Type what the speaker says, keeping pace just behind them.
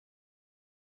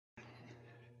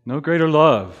No greater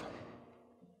love.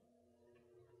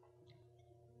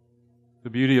 The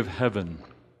beauty of heaven,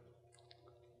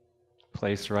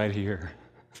 placed right here.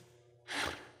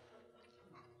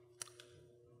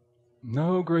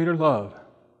 No greater love.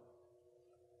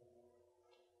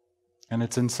 And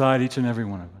it's inside each and every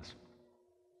one of us,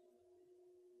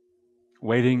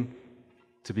 waiting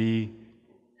to be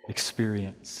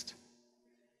experienced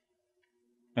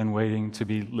and waiting to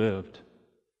be lived.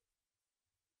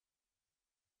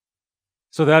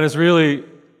 So that is really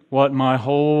what my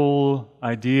whole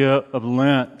idea of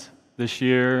Lent this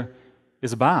year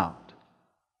is about.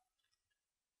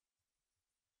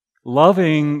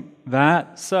 Loving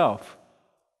that self.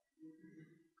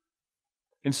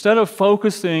 Instead of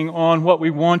focusing on what we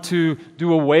want to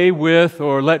do away with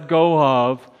or let go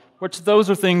of, which those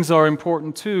are things are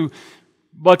important too,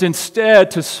 but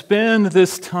instead to spend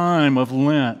this time of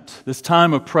Lent, this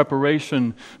time of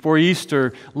preparation for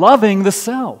Easter, loving the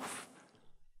self.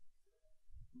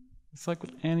 It's like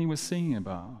what Annie was singing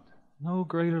about. No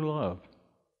greater love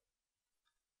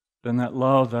than that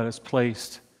love that is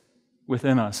placed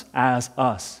within us as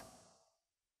us.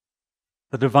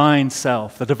 The divine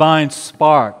self, the divine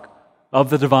spark of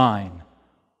the divine.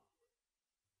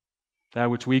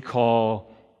 That which we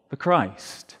call the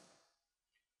Christ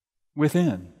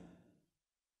within.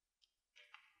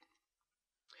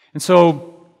 And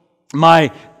so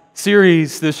my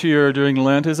series this year during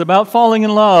Lent is about falling in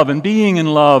love and being in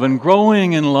love and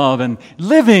growing in love and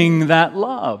living that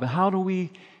love. How do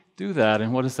we do that,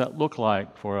 and what does that look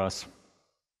like for us?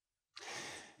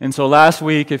 And so last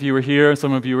week, if you were here,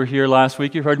 some of you were here last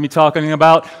week, you heard me talking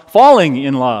about falling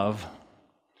in love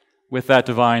with that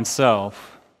divine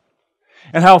self.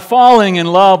 And how falling in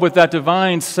love with that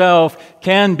divine self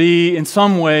can be, in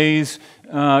some ways,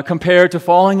 compared to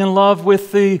falling in love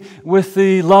with the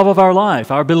love of our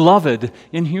life, our beloved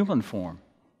in human form.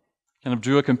 Kind of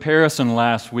drew a comparison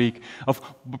last week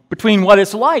between what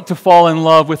it's like to fall in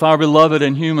love with our beloved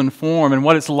in human form and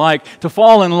what it's like to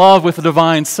fall in love with the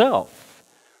divine self.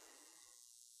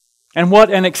 And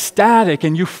what an ecstatic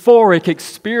and euphoric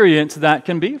experience that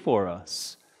can be for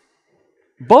us.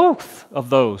 Both of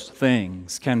those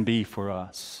things can be for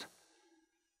us.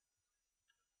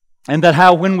 And that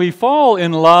how when we fall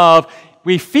in love,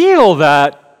 we feel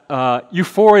that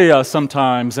euphoria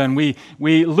sometimes, and we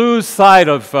lose sight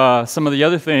of some of the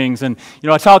other things. And,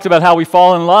 I talked about how we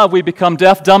fall in love, we become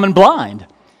deaf, dumb, and blind.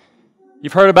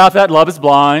 You've heard about that. Love is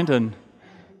blind, and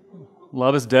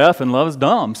love is deaf, and love is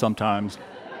dumb sometimes.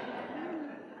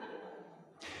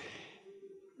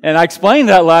 And I explained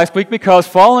that last week because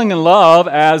falling in love,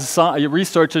 as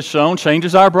research has shown,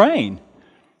 changes our brain.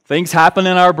 Things happen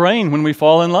in our brain when we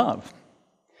fall in love.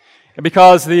 And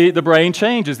because the brain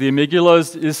changes, the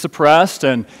amygdala is suppressed,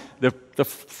 and the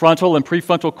frontal and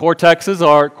prefrontal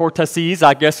cortices,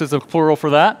 I guess is a plural for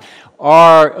that,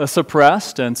 are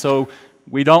suppressed. And so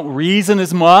we don't reason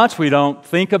as much, we don't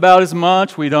think about as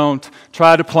much, we don't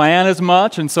try to plan as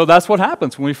much. And so that's what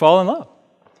happens when we fall in love.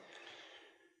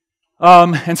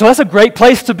 And so that's a great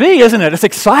place to be, isn't it? It's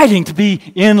exciting to be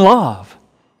in love.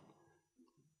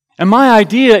 And my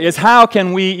idea is how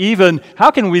can we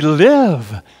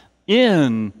live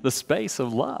in the space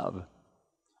of love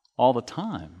all the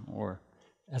time, or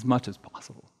as much as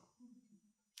possible?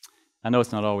 I know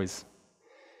it's not always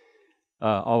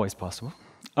possible.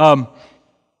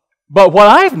 But what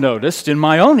I've noticed in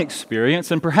my own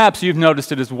experience, and perhaps you've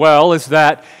noticed it as well, is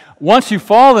that once you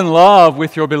fall in love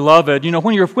with your beloved,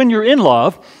 when you're in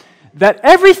love, that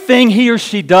everything he or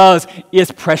she does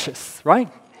is precious, right?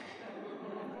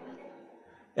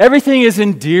 Everything is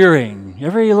endearing.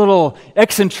 Every little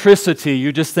eccentricity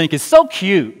you just think is so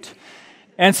cute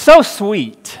and so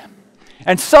sweet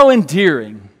and so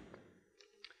endearing.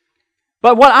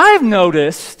 But what I've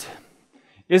noticed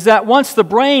is that once the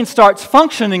brain starts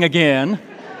functioning again,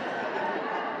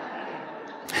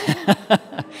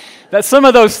 that some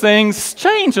of those things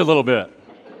change a little bit.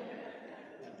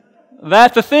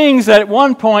 That the things that at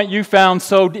one point you found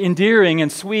so endearing and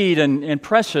sweet and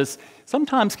precious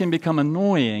sometimes can become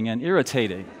annoying and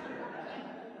irritating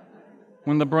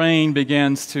when the brain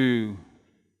begins to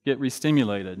get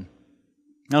restimulated.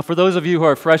 Now, for those of you who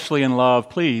are freshly in love,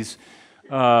 please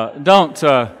don't.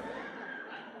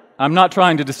 I'm not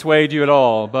trying to dissuade you at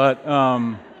all, but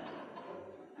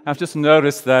I've just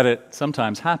noticed that it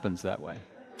sometimes happens that way.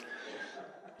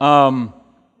 And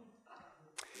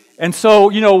so,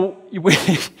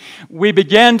 we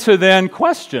begin to then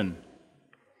question,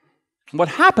 What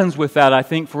happens with that, I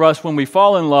think, for us when we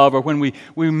fall in love or when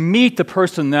we meet the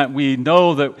person that we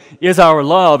know that is our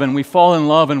love and we fall in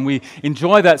love and we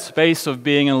enjoy that space of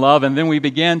being in love, and then we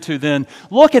begin to then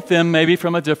look at them maybe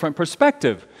from a different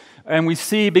perspective. And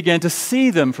we begin to see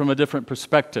them from a different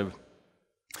perspective.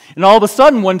 And all of a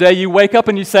sudden one day you wake up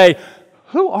and you say,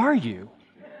 "Who are you?"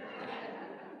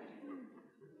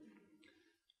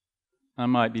 I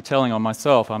might be telling on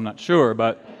myself, I'm not sure,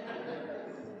 but...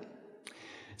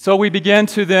 So we begin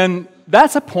to then,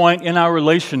 that's a point in our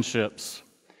relationships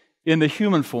in the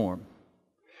human form.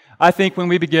 I think when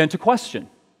we begin to question,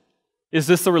 is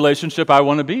this the relationship I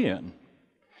want to be in?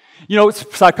 You know,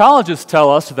 psychologists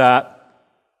tell us that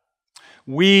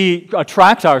we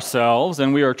attract ourselves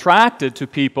and we are attracted to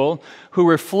people who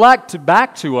reflect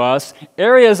back to us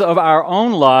areas of our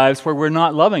own lives where we're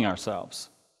not loving ourselves.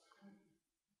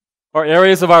 Or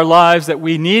areas of our lives that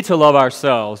we need to love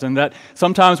ourselves, and that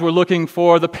sometimes we're looking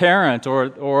for the parent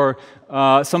or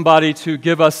somebody to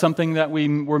give us something that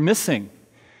we were missing.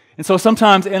 And so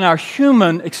sometimes in our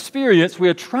human experience, we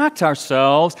attract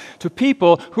ourselves to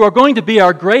people who are going to be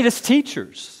our greatest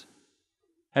teachers.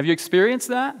 Have you experienced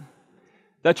that?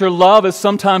 That your love is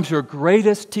sometimes your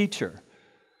greatest teacher.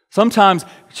 Sometimes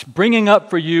bringing up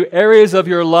for you areas of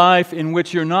your life in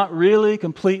which you're not really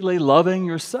completely loving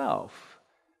yourself.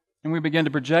 And we begin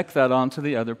to project that onto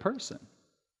the other person.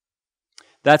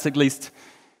 That's at least,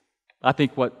 I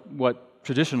think, what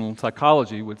traditional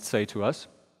psychology would say to us.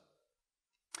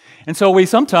 And so we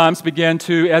sometimes begin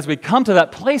to, as we come to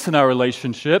that place in our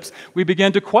relationships, we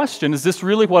begin to question, is this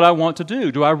really what I want to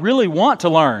do? Do I really want to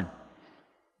learn?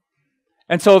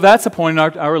 And so that's a point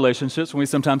in our relationships when we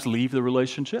sometimes leave the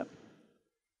relationship.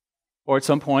 Or at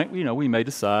some point, we may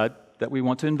decide that we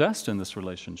want to invest in this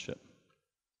relationship.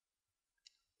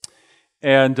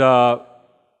 And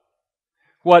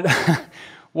what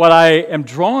I am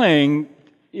drawing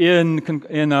in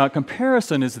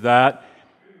comparison is that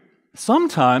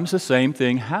sometimes the same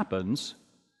thing happens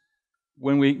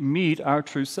when we meet our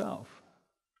true self.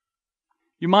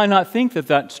 You might not think that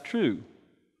that's true,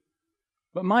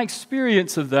 but my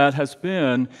experience of that has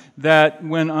been that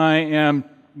when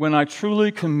I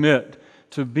truly commit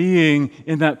to being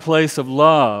in that place of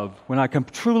love, when I can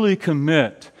truly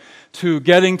commit to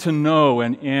getting to know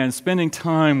and spending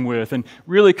time with and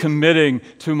really committing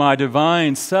to my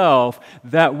divine self,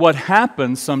 that what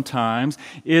happens sometimes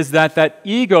is that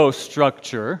ego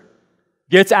structure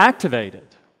gets activated.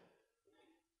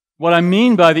 What I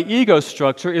mean by the ego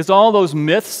structure is all those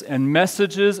myths and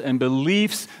messages and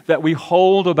beliefs that we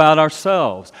hold about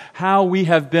ourselves, how we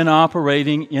have been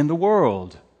operating in the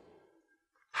world,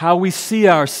 how we see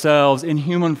ourselves in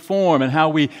human form, and how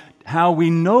we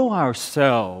know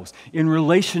ourselves in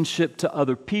relationship to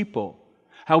other people,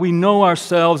 how we know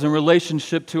ourselves in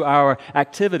relationship to our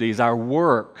activities, our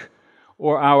work,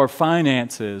 or our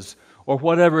finances, or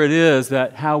whatever it is,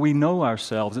 that how we know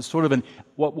ourselves. It's sort of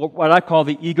what I call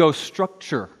the ego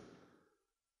structure,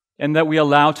 and that we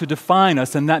allow to define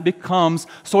us, and that becomes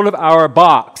sort of our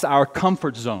box, our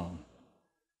comfort zone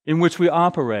in which we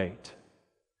operate.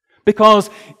 Because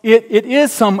it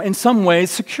is in some ways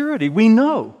security. We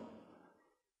know.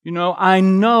 I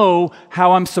know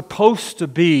how I'm supposed to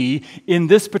be in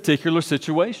this particular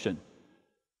situation.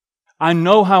 I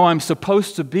know how I'm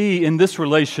supposed to be in this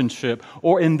relationship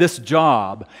or in this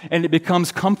job, and it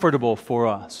becomes comfortable for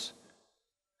us.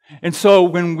 And so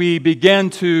when we begin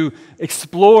to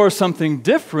explore something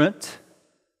different,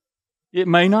 it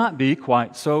may not be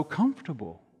quite so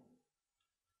comfortable.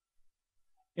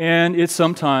 And it's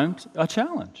sometimes a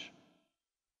challenge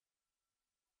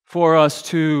for us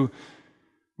to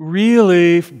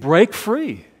really break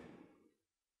free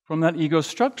from that ego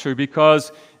structure,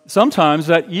 because sometimes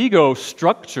that ego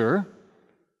structure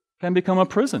can become a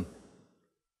prison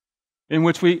in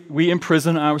which we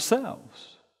imprison ourselves.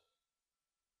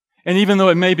 And even though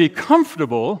it may be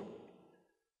comfortable,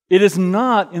 it is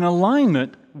not in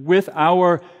alignment with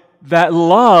that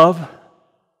love,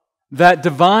 that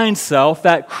divine self,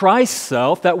 that Christ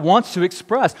self that wants to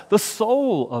express the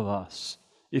soul of us,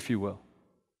 if you will.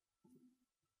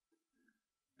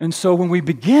 And so when we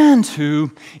begin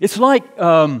to, it's sort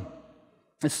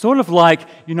of like,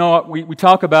 we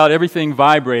talk about everything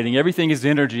vibrating, everything is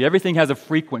energy, everything has a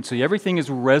frequency, everything is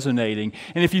resonating.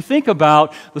 And if you think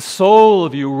about the soul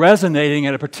of you resonating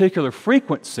at a particular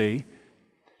frequency,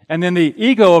 and then the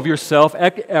ego of yourself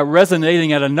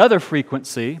resonating at another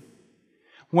frequency,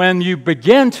 when you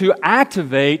begin to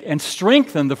activate and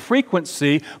strengthen the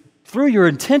frequency through your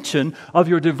intention of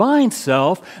your divine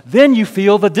self, then you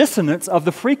feel the dissonance of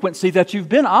the frequency that you've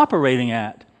been operating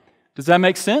at. Does that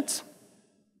make sense?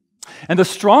 And the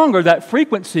stronger that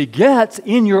frequency gets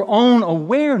in your own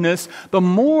awareness, the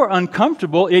more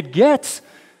uncomfortable it gets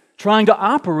trying to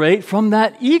operate from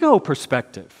that ego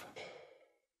perspective.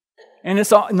 And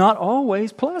it's not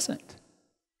always pleasant.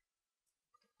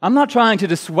 I'm not trying to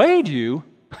dissuade you.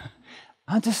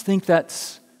 I just think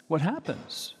that's what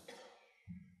happens.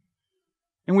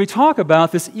 And we talk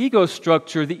about this ego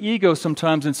structure, the ego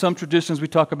sometimes in some traditions we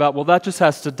talk about, well, that just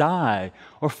has to die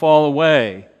or fall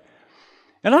away.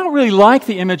 And I don't really like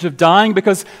the image of dying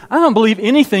because I don't believe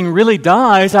anything really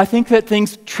dies. I think that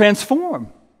things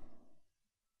transform.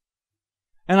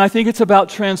 And I think it's about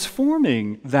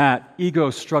transforming that ego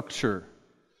structure.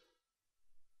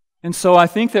 And so I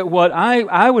think that what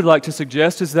I would like to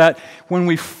suggest is that when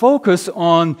we focus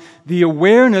on the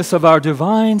awareness of our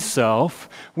divine self,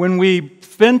 when we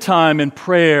spend time in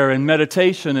prayer and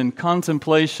meditation and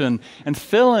contemplation and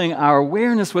filling our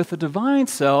awareness with the divine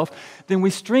self, then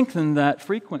we strengthen that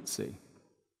frequency.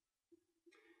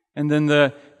 And then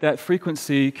that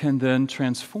frequency can then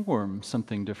transform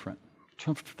something different.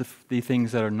 The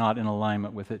things that are not in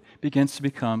alignment with it begins to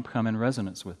come in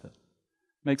resonance with it.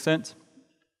 Make sense?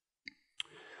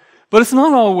 But it's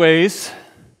not always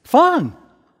fun.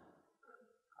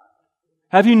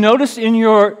 Have you noticed in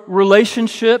your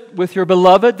relationship with your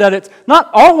beloved that it's not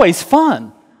always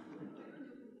fun?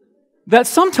 That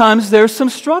sometimes there's some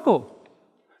struggle.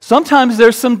 Sometimes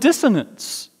there's some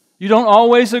dissonance. You don't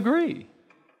always agree.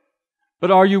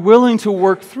 But are you willing to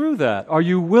work through that? Are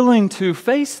you willing to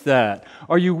face that?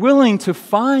 Are you willing to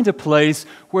find a place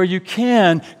where you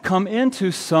can come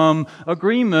into some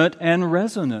agreement and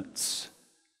resonance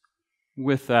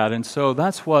with that? And so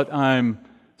that's what I'm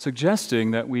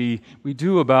suggesting that we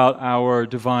do about our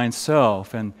divine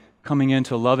self and coming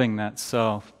into loving that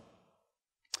self.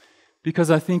 Because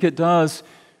I think it does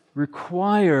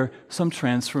require some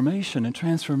transformation, and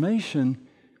transformation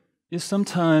is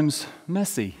sometimes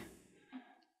messy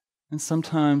and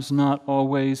sometimes not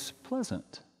always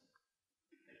pleasant.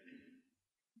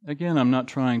 Again, I'm not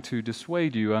trying to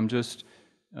dissuade you, I'm just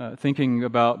thinking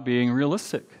about being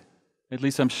realistic. At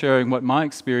least I'm sharing what my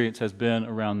experience has been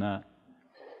around that.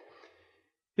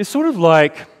 It's sort of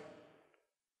like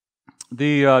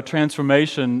the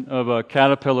transformation of a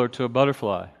caterpillar to a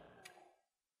butterfly.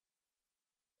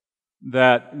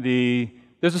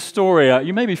 There's a story,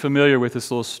 you may be familiar with this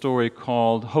little story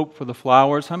called Hope for the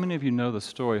Flowers. How many of you know the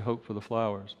story Hope for the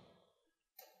Flowers?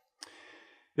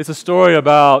 It's a story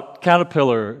about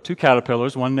two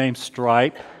caterpillars, one named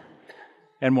Stripe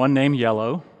and one named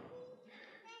Yellow.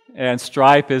 And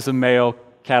Stripe is a male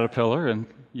caterpillar and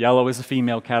Yellow is a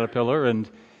female caterpillar, and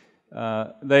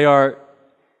they are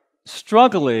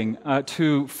struggling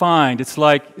to find. It's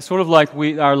sort of like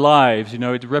our lives.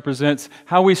 It represents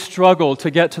how we struggle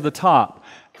to get to the top.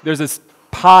 There's this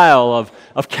pile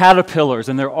of caterpillars,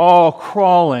 and they're all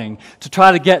crawling to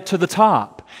try to get to the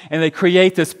top. And they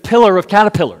create this pillar of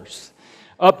caterpillars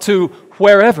up to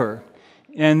wherever.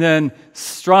 And then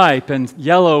Stripe and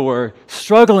Yellow are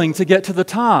struggling to get to the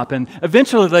top. And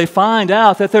eventually they find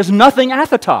out that there's nothing at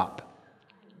the top.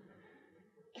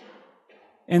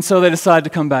 And so they decide to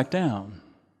come back down.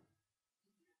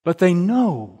 But they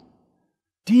know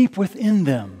deep within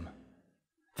them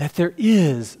that there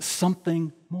is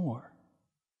something more.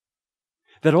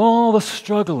 That all the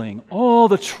struggling, all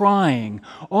the trying,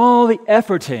 all the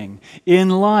efforting in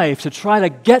life to try to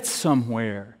get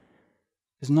somewhere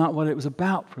is not what it was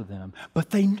about for them.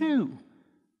 But they knew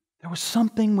there was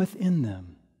something within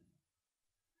them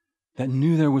that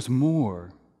knew there was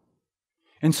more.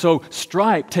 And so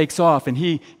Stripe takes off and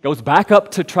he goes back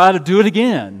up to try to do it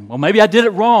again. Well, maybe I did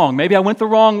it wrong. Maybe I went the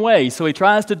wrong way. So he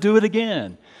tries to do it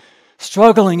again,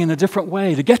 struggling in a different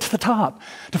way to get to the top,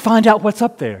 to find out what's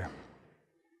up there.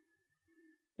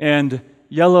 And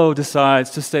Yellow decides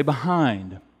to stay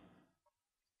behind.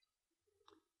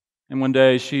 And one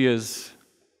day she is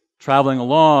traveling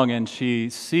along and she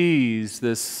sees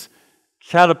this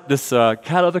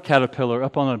other caterpillar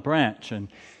up on a branch, and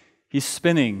he's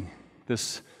spinning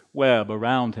this web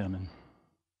around him. And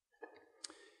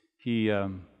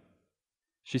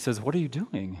she says, "What are you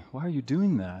doing? Why are you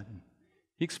doing that?" And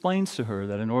he explains to her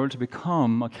that in order to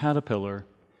become a caterpillar,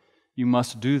 you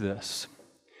must do this.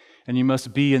 And you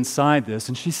must be inside this.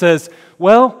 And she says,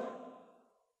 "Well,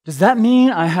 does that mean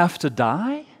I have to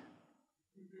die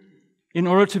in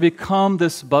order to become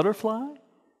this butterfly?"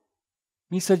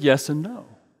 And he said, yes and no.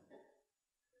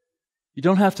 You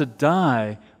don't have to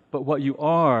die, but what you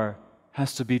are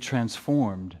has to be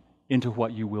transformed into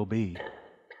what you will be,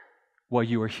 what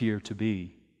you are here to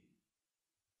be.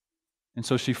 And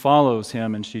so she follows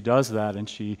him and she does that, and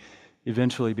she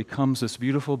eventually becomes this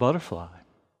beautiful butterfly.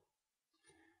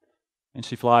 And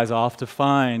she flies off to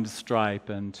find Stripe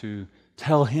and to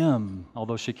tell him,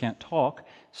 although she can't talk,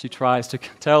 she tries to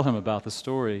tell him about the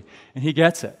story, and he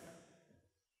gets it.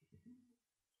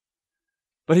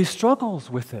 But he struggles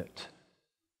with it.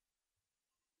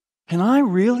 Can I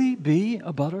really be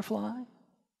a butterfly?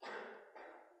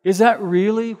 Is that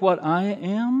really what I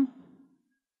am?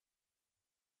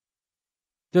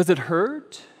 Does it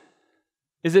hurt?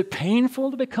 Is it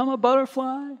painful to become a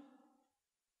butterfly?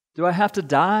 Do I have to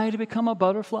die to become a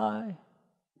butterfly?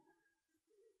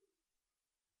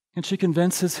 And she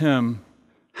convinces him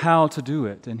how to do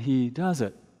it, and he does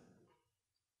it.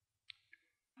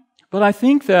 But I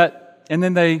think that, and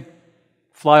then they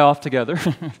fly off together,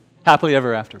 happily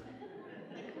ever after.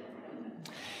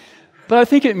 But I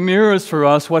think it mirrors for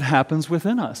us what happens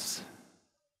within us.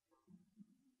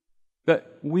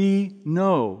 That we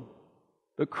know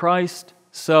that Christ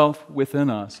self within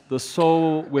us, the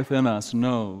soul within us,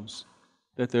 knows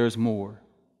that there's more.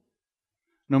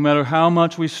 No matter how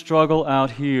much we struggle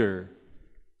out here,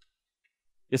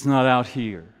 it's not out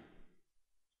here.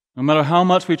 No matter how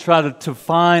much we try to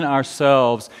define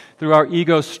ourselves through our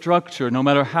ego structure, no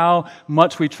matter how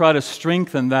much we try to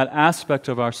strengthen that aspect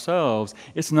of ourselves,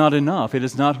 it's not enough. It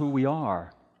is not who we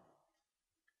are.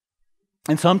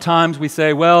 And sometimes we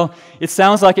say, well, it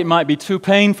sounds like it might be too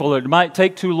painful, or it might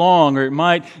take too long, or it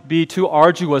might be too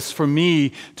arduous for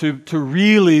me to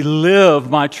really live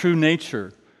my true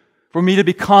nature, for me to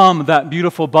become that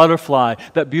beautiful butterfly,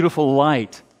 that beautiful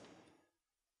light.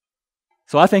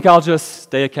 So I think I'll just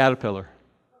stay a caterpillar.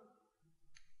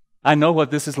 I know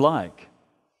what this is like.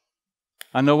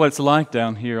 I know what it's like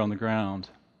down here on the ground.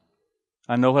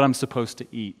 I know what I'm supposed to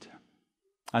eat.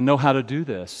 I know how to do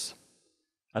this.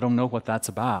 I don't know what that's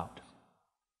about.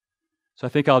 So I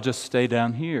think I'll just stay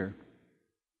down here.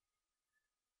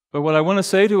 But what I want to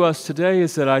say to us today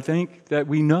is that I think that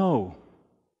we know,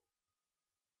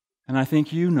 and I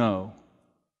think you know,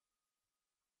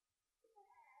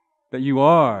 that you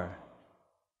are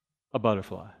a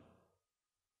butterfly.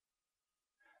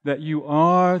 That you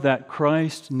are that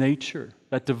Christ nature,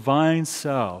 that divine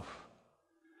self,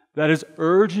 that is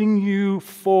urging you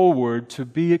forward to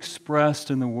be expressed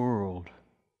in the world,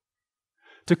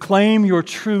 to claim your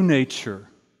true nature,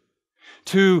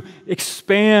 to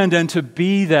expand and to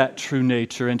be that true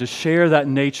nature and to share that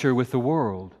nature with the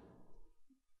world.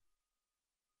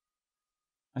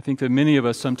 I think that many of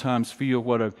us sometimes feel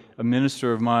what a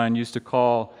minister of mine used to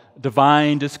call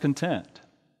divine discontent,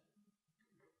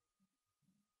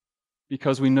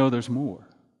 because we know there's more.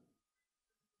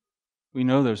 We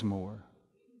know there's more.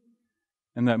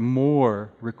 And that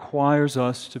more requires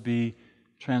us to be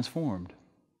transformed.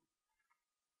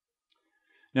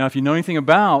 Now, if you know anything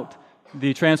about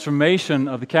the transformation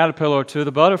of the caterpillar to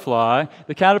the butterfly,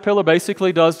 the caterpillar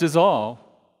basically does dissolve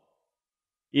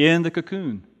in the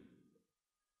cocoon.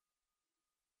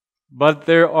 But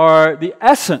there are the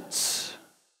essence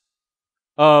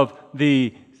of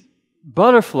the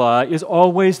butterfly is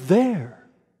always there,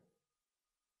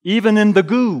 even in the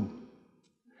goo.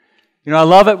 You know, I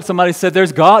love it when somebody said,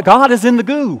 "There's God. God is in the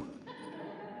goo."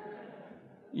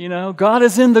 You know, God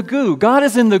is in the goo. God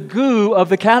is in the goo of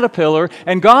the caterpillar,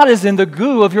 and God is in the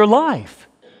goo of your life.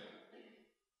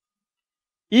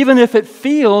 Even if it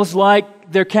feels like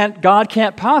God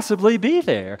can't possibly be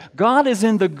there, God is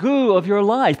in the goo of your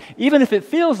life. Even if it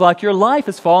feels like your life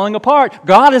is falling apart,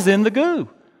 God is in the goo.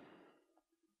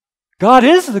 God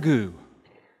is the goo.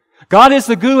 God is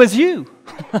the goo as you.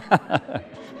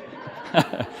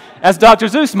 As Dr.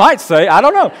 Seuss might say, I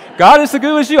don't know. God is the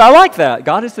goo as you. I like that.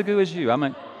 God is the goo as you. I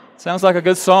mean, sounds like a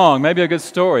good song, maybe a good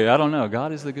story. I don't know.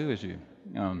 God is the goo as you.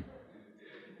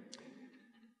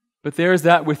 But there is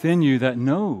that within you that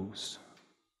knows,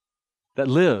 that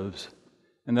lives,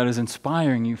 and that is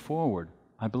inspiring you forward,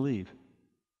 I believe,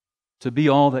 to be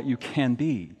all that you can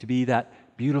be, to be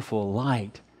that beautiful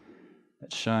light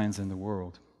that shines in the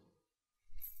world.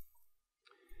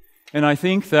 And I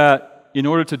think that in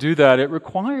order to do that, it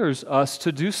requires us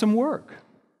to do some work.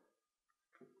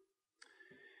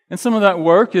 And some of that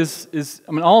work is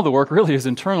all of the work really is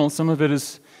internal. Some of it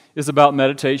is about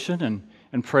meditation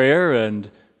and prayer and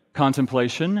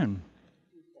contemplation and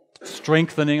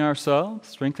strengthening ourselves,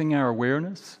 strengthening our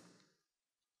awareness.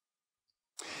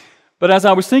 But as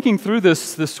I was thinking through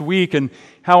this week and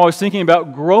how I was thinking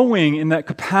about growing in that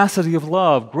capacity of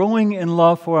love, growing in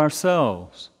love for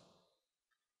ourselves,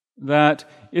 that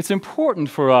it's important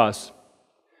for us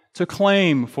to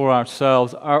claim for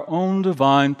ourselves our own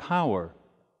divine power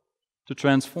to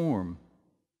transform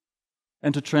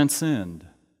and to transcend,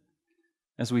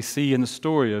 as we see in the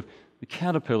story of the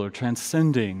caterpillar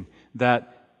transcending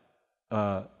that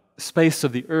space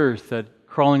of the earth that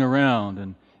crawling around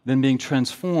and then being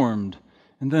transformed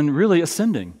and then really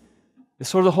ascending. It's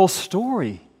sort of the whole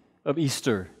story of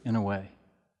Easter in a way.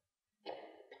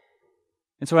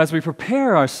 And so as we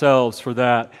prepare ourselves for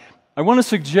that, I want to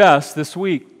suggest this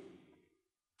week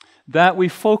that we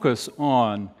focus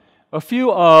on a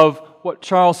few of what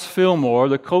Charles Fillmore,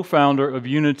 the co-founder of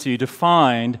Unity,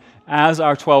 defined as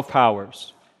our 12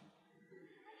 powers.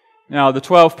 Now, the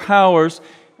 12 powers,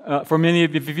 for many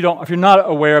of you, if you're not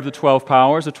aware of the 12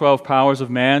 powers of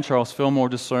man, Charles Fillmore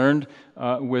discerned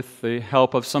with the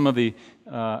help of some of the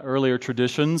earlier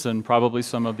traditions and probably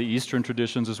some of the Eastern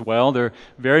traditions as well. They're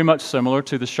very much similar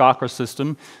to the chakra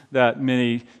system that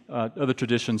many other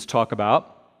traditions talk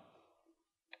about.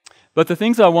 But the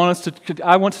things I want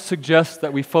to suggest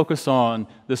that we focus on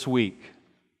this week.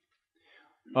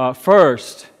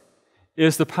 First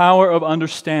is the power of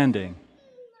understanding.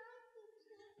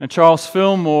 And Charles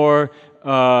Fillmore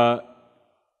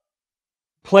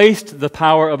placed the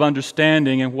power of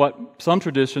understanding in what some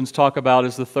traditions talk about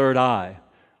as the third eye,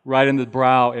 right in the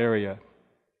brow area.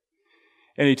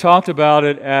 And he talked about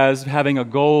it as having a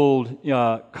gold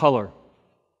color.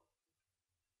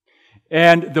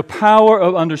 And the power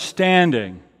of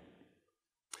understanding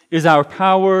is our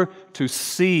power to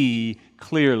see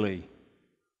clearly,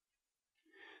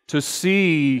 to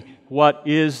see what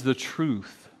is the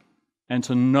truth, and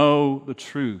to know the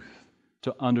truth,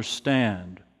 to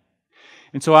understand.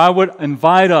 And so I would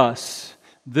invite us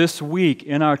this week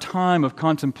in our time of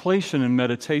contemplation and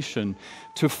meditation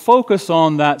to focus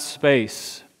on that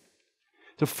space,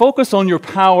 to focus on your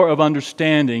power of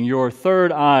understanding, your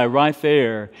third eye right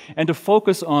there, and to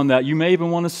focus on that. You may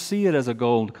even want to see it as a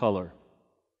gold color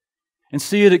and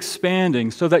see it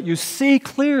expanding so that you see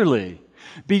clearly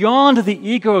beyond the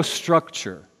ego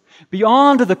structure,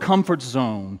 beyond the comfort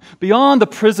zone, beyond the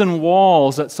prison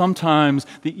walls that sometimes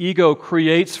the ego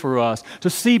creates for us, to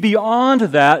see beyond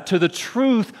that to the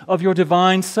truth of your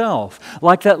divine self.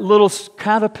 Like that little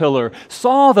caterpillar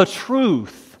saw the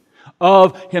truth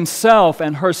of himself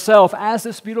and herself as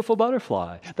this beautiful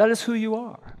butterfly. That is who you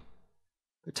are.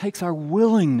 It takes our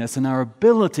willingness and our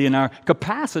ability and our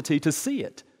capacity to see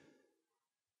it.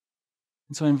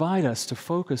 And so I invite us to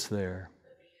focus there.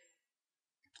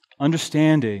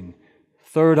 Understanding,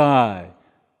 third eye,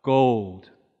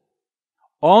 gold.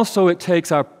 Also, it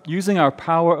takes using our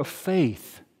power of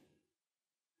faith,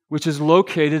 which is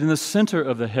located in the center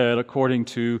of the head, according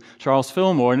to Charles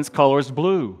Fillmore, and its color is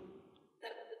blue.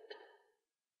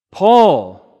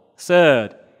 Paul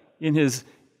said in his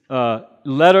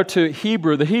letter to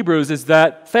the Hebrews, is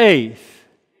that faith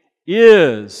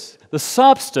is the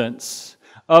substance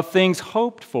of things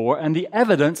hoped for and the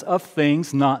evidence of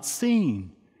things not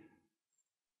seen.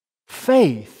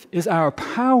 Faith is our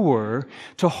power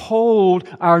to hold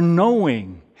our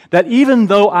knowing. That even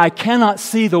though I cannot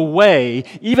see the way,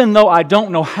 even though I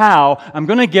don't know how, I'm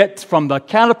going to get from the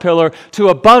caterpillar to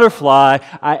a butterfly,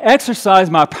 I exercise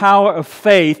my power of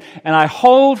faith and I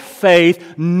hold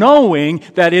faith knowing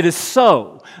that it is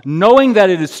so, knowing that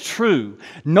it is true,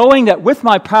 knowing that with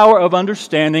my power of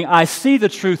understanding, I see the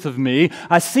truth of me,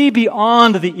 I see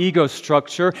beyond the ego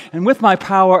structure, and with my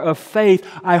power of faith,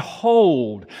 I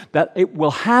hold that it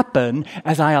will happen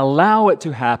as I allow it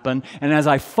to happen and as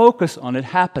I focus on it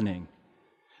happening,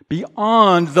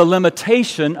 beyond the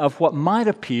limitation of what might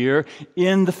appear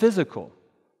in the physical.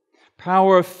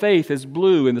 Power of faith is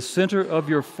blue in the center of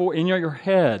your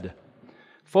head.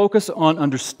 Focus on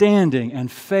understanding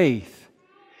and faith.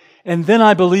 And then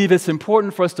I believe it's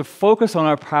important for us to focus on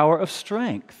our power of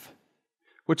strength,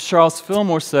 which Charles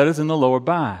Fillmore said is in the lower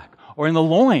back, or in the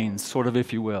loins, sort of,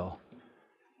 if you will.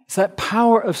 It's that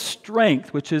power of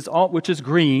strength, which is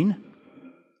green,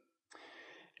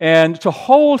 and to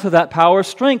hold to that power of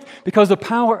strength, because the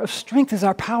power of strength is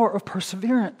our power of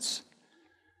perseverance.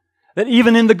 That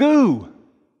even in the goo,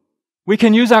 we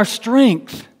can use our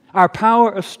strength, our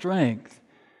power of strength,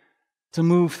 to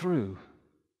move through.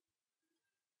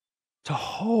 To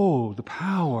hold the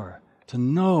power, to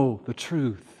know the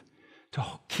truth, to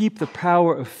keep the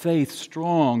power of faith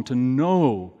strong, to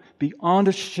know beyond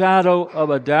a shadow of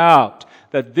a doubt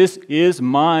that this is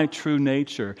my true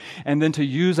nature, and then to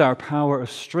use our power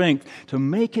of strength to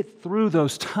make it through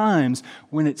those times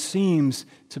when it seems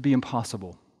to be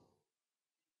impossible.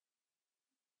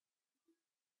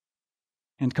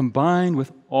 And combined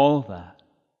with all that,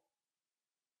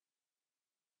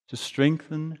 to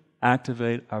strengthen,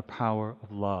 activate our power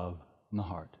of love in the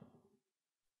heart.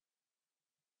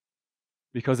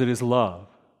 Because it is love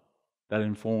that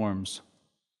informs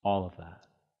all of that.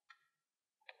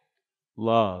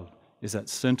 Love is that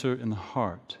center in the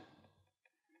heart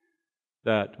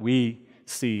that we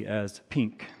see as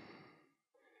pink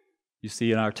You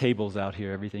see in our tables out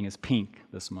here, everything is pink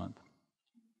this month.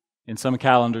 In some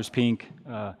calendars, pink.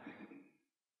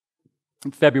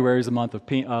 February is the month of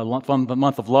pink, the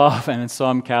month of love, and in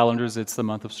some calendars, it's the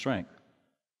month of strength.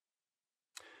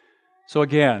 So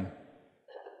again,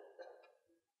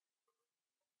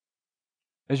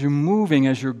 as you're moving,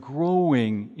 as you're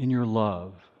growing in your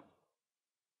love,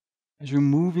 as you're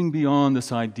moving beyond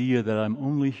this idea that I'm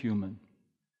only human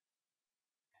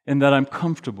and that I'm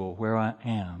comfortable where I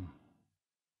am,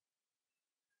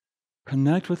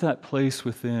 connect with that place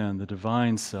within the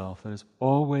divine self that is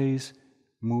always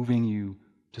moving you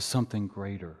to something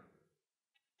greater,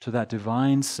 to that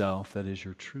divine self that is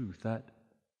your truth, that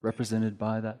represented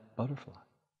by that butterfly.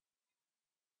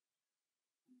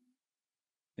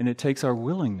 And it takes our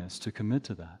willingness to commit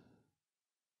to that.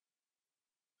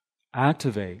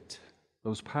 Activate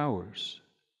those powers,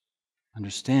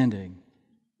 understanding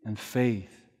and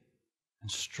faith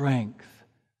and strength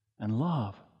and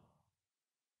love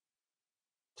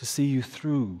to see you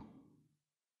through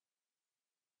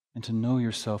and to know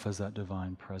yourself as that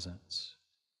divine presence.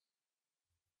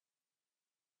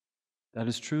 That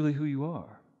is truly who you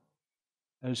are.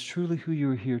 That is truly who you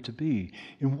are here to be,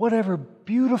 in whatever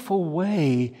beautiful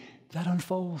way that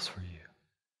unfolds for you.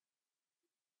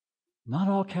 Not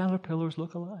all caterpillars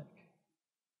look alike,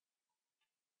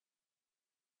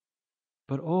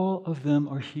 but all of them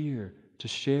are here to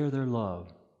share their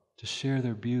love, to share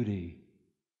their beauty,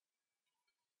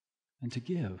 and to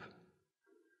give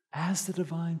as the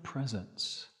divine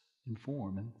presence in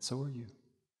form, and so are you.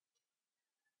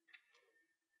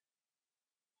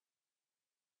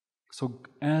 So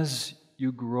as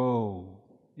you grow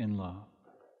in love,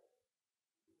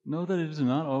 know that it is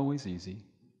not always easy,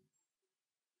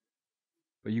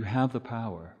 but you have the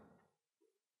power.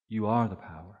 You are the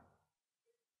power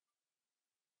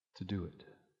to do it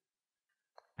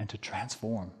and to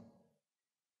transform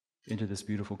into this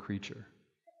beautiful creature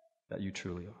that you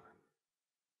truly are.